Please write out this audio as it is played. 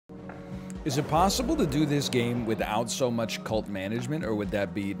Is it possible to do this game without so much cult management, or would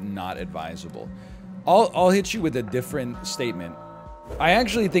that be not advisable? I'll hit you with a different statement. I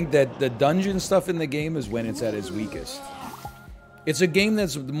actually think that the dungeon stuff in the game is when it's at its weakest. It's a game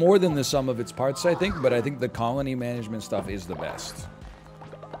that's more than the sum of its parts, I think, but I think the colony management stuff is the best.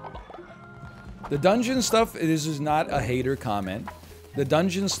 The dungeon stuff, this is not a hater comment. The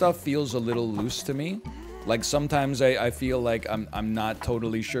dungeon stuff feels a little loose to me. Like, sometimes I feel like I'm not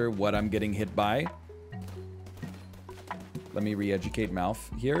totally sure what I'm getting hit by. Let me re-educate Malf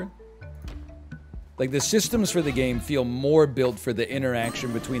here. Like, the systems for the game feel more built for the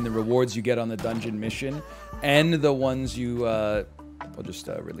interaction between the rewards you get on the dungeon mission and the ones you, I'll just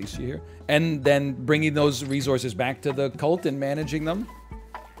release you here. And then bringing those resources back to the cult and managing them.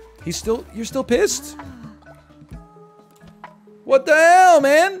 You're still pissed? What the hell,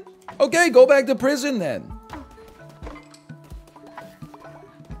 man? Okay, go back to prison then.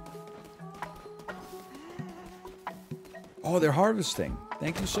 Oh, they're harvesting.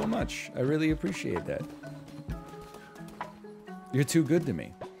 Thank you so much. I really appreciate that. You're too good to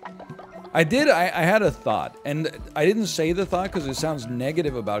me. I had a thought, and I didn't say the thought because it sounds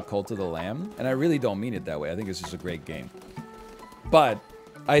negative about Cult of the Lamb, and I really don't mean it that way. I think it's just a great game. But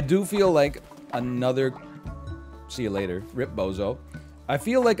I do feel like another... See you later. Rip Bozo. I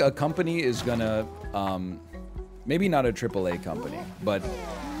feel like a company is gonna, maybe not a AAA company, but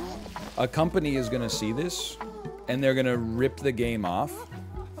a company is gonna see this, and they're gonna rip the game off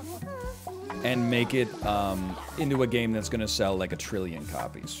and make it into a game that's gonna sell like 1 trillion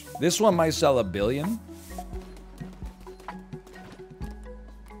copies. This one might sell 1 billion.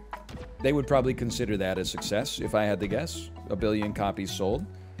 They would probably consider that a success, if I had to guess. 1 billion copies sold.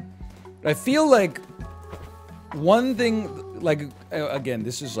 I feel like one thing, like, again,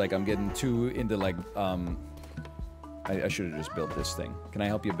 this is like, I'm getting too into, like, I should have just built this thing. Can I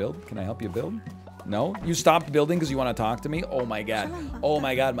help you build? Can I help you build? No? You stopped building because you want to talk to me? Oh my god. Oh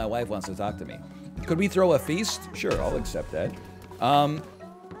my god, my wife wants to talk to me. Could we throw a feast? Sure, I'll accept that.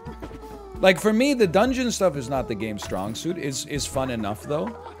 Like, for me, the dungeon stuff is not the game's strong suit. It's fun enough, though.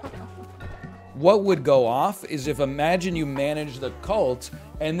 What would go off is if, imagine you manage the cult,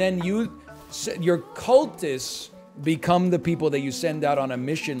 and then your cultists become the people that you send out on a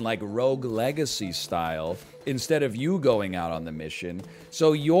mission like Rogue Legacy style, instead of you going out on the mission.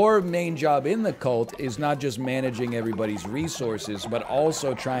 So your main job in the cult is not just managing everybody's resources, but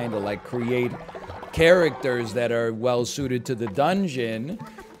also trying to, like, create characters that are well suited to the dungeon.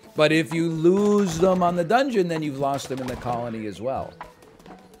 But if you lose them on the dungeon, then you've lost them in the colony as well.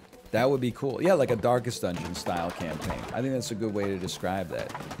 That would be cool. Yeah, like a Darkest Dungeon style campaign. I think that's a good way to describe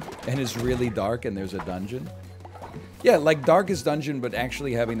that. And it's really dark and there's a dungeon. Yeah, like Darkest Dungeon, but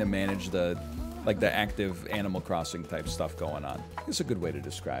actually having to manage the active Animal Crossing type stuff going on. It's a good way to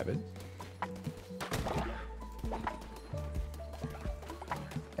describe it.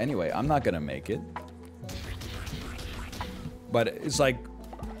 Anyway, I'm not gonna make it. But it's like,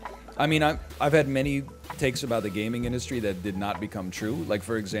 I mean, I've had many takes about the gaming industry that did not become true. Like,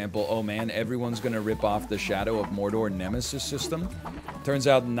 for example, oh man, everyone's gonna rip off the Shadow of Mordor Nemesis system. Turns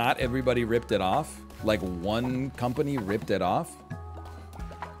out not everybody ripped it off. Like, one company ripped it off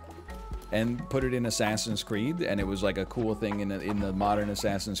and put it in Assassin's Creed, and it was like a cool thing in the modern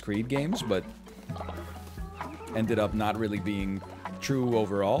Assassin's Creed games, but ended up not really being true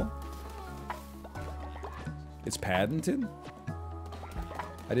overall. It's patented?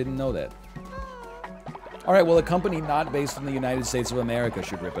 I didn't know that. Alright, well, a company not based in the United States of America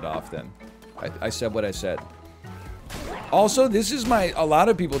should rip it off then. I said what I said. Also, this is a lot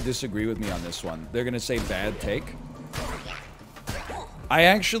of people disagree with me on this one. They're gonna say bad take. I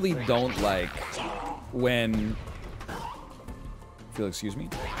actually don't like when... If you'll excuse me.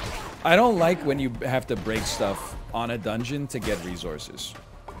 I don't like when you have to break stuff on a dungeon to get resources.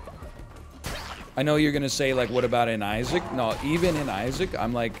 I know you're gonna say, like, what about in Isaac? No, even in Isaac,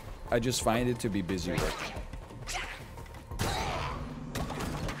 I'm like, I just find it to be busy work.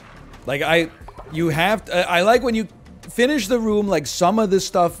 Like, I like when you finish the room, like, some of the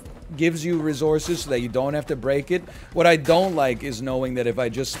stuff gives you resources so that you don't have to break it. What I don't like is knowing that if I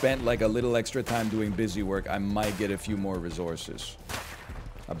just spent, like, a little extra time doing busy work, I might get a few more resources.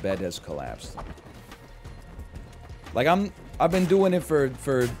 A bed has collapsed. Like, I've been doing it for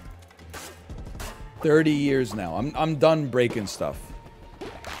 30 years now. I'm done breaking stuff.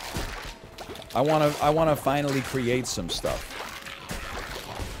 I wanna finally create some stuff.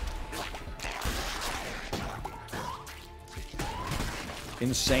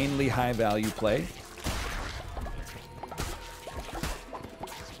 Insanely high value play.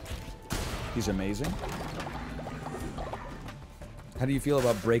 He's amazing. How do you feel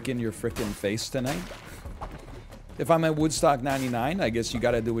about breaking your frickin' face tonight? If I'm at Woodstock 99, I guess you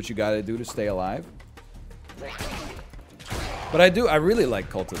gotta do what you gotta do to stay alive. But I really like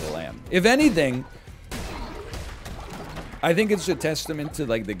Cult of the Lamb. If anything, I think it's a testament to,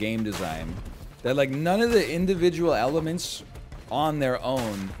 like, the game design. That, like, none of the individual elements on their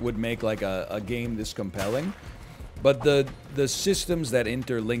own would make, like, a game this compelling. But the systems that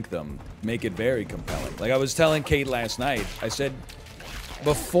interlink them make it very compelling. Like, I was telling Kate last night, I said,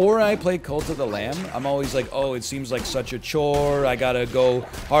 before I play Cult of the Lamb, I'm always like, oh, it seems like such a chore. I gotta go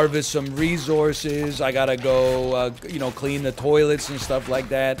harvest some resources. I gotta go, you know, clean the toilets and stuff like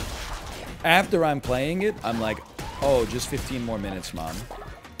that. After I'm playing it, I'm like, oh, just 15 more minutes, Mom.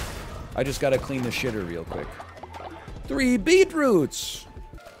 I just gotta clean the shitter real quick. 3 beetroots!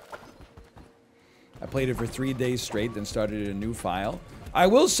 I played it for 3 days straight, then started a new file. I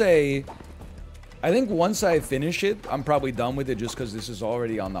will say, I think once I finish it, I'm probably done with it just because this is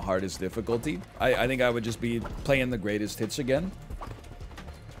already on the hardest difficulty. I think I would just be playing the greatest hits again.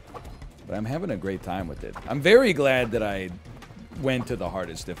 But I'm having a great time with it. I'm very glad that I went to the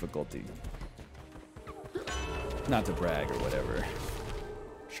hardest difficulty. Not to brag or whatever.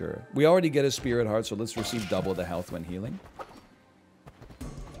 Sure. We already get a spirit heart, so let's receive double the health when healing.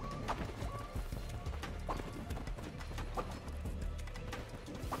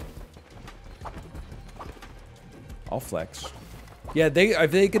 I'll flex. Yeah,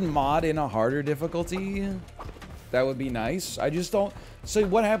 if they can mod in a harder difficulty, that would be nice. I just don't... So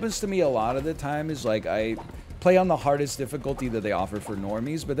what happens to me a lot of the time is, like, I play on the hardest difficulty that they offer for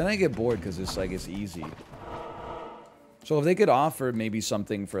normies, but then I get bored because it's, like, it's easy. So if they could offer maybe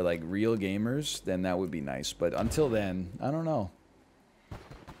something for, like, real gamers, then that would be nice. But until then, I don't know.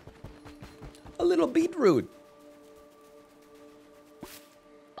 A little beetroot.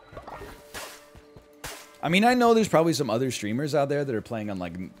 I mean, I know there's probably some other streamers out there that are playing on,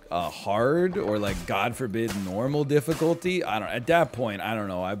 like, hard or, like, God forbid, normal difficulty. I don't... At that point, I don't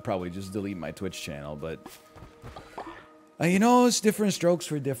know. I'd probably just delete my Twitch channel, but... you know, it's different strokes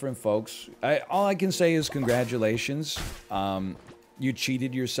for different folks. All I can say is congratulations. You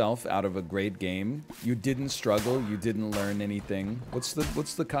cheated yourself out of a great game. You didn't struggle. You didn't learn anything. What's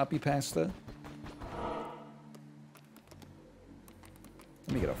the copy pasta?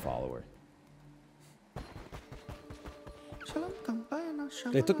 Let me get a follower.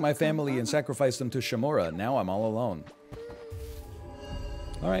 They took my family and sacrificed them to Shamura. Now I'm all alone.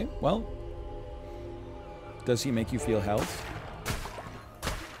 Alright, well. Does he make you feel health?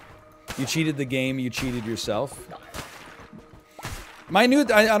 You cheated the game, you cheated yourself. My new...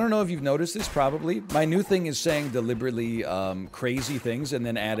 I don't know if you've noticed this, probably. My new thing is saying deliberately crazy things and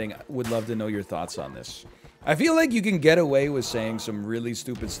then adding, would love to know your thoughts on this. I feel like you can get away with saying some really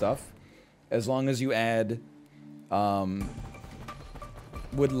stupid stuff as long as you add...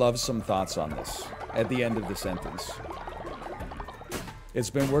 would love some thoughts on this at the end of the sentence. It's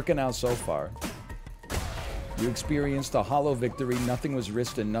been working out so far. You experienced a hollow victory, nothing was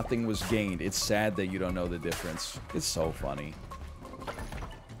risked and nothing was gained. It's sad that you don't know the difference. It's so funny.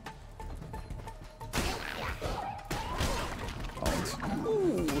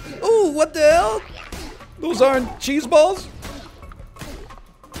 Ooh, ooh, what the hell? Those aren't cheese balls?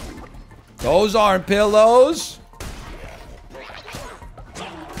 Those aren't pillows.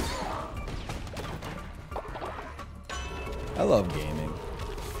 I love gaming.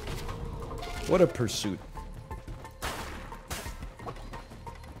 What a pursuit.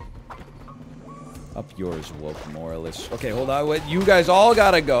 Up yours, woke moralist. Okay, hold on. Wait, you guys all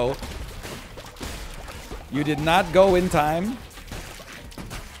gotta go. You did not go in time.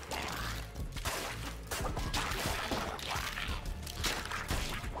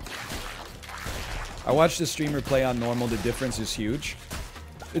 I watched the streamer play on normal. The difference is huge.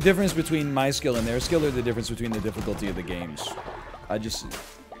 The difference between my skill and their skill, or the difference between the difficulty of the games. I'm just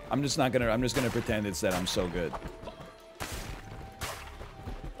gonna pretend it's that I'm so good.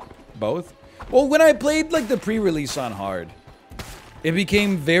 Both? Well, when I played, like, the pre-release on hard, it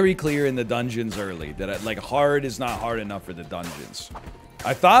became very clear in the dungeons early that, like, hard is not hard enough for the dungeons.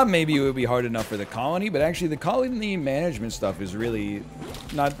 I thought maybe it would be hard enough for the colony, but actually the colony management stuff is really,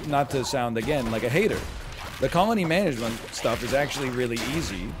 not to sound, again, like a hater. The colony management stuff is actually really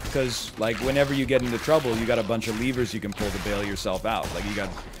easy, because, like, whenever you get into trouble, you got a bunch of levers you can pull to bail yourself out. Like, you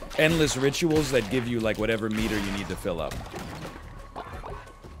got endless rituals that give you, like, whatever meter you need to fill up.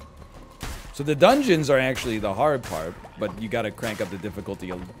 So the dungeons are actually the hard part, but you gotta crank up the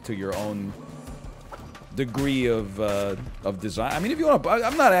difficulty to your own degree of design. I mean, if you want to...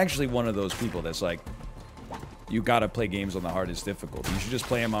 I'm not actually one of those people that's like, you gotta play games on the hardest difficulty. You should just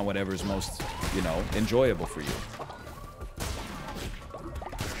play them on whatever's most, you know, enjoyable for you.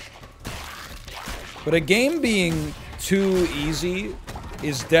 But a game being too easy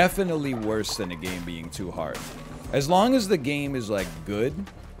is definitely worse than a game being too hard. As long as the game is, like, good,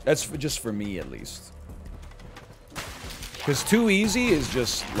 that's just for me, at least. Because too easy is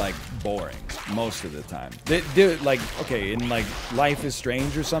just, like, boring most of the time. Like, okay, in, like, Life is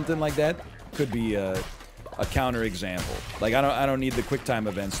Strange or something like that, could be a counter example. Like, I don't need the quick time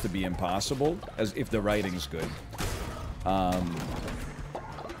events to be impossible, as if the writing's good.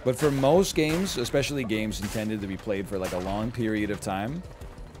 But for most games, especially games intended to be played for, like, a long period of time,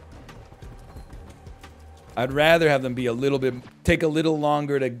 I'd rather have them be take a little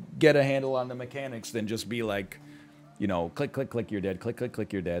longer to get a handle on the mechanics than just be like, you know, click, click, click, you're dead. Click, click,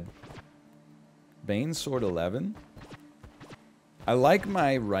 click, you're dead. Bane Sword 11. I like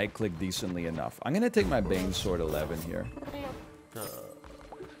my right click decently enough. I'm going to take my Bane Sword 11 here.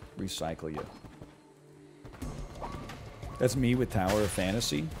 Recycle you. That's me with Tower of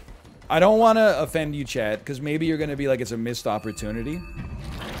Fantasy. I don't want to offend you, chat, because maybe you're going to be like, it's a missed opportunity.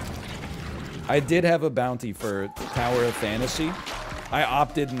 I did have a bounty for Tower of Fantasy. I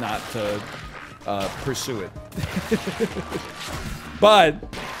opted not to pursue it. But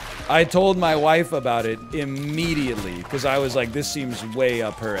I told my wife about it immediately because I was like, this seems way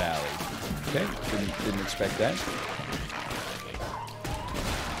up her alley. Okay, didn't expect that.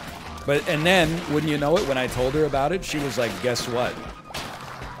 But, and then, wouldn't you know it, when I told her about it, she was like, guess what?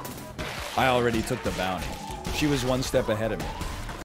 I already took the bounty. She was one step ahead of me.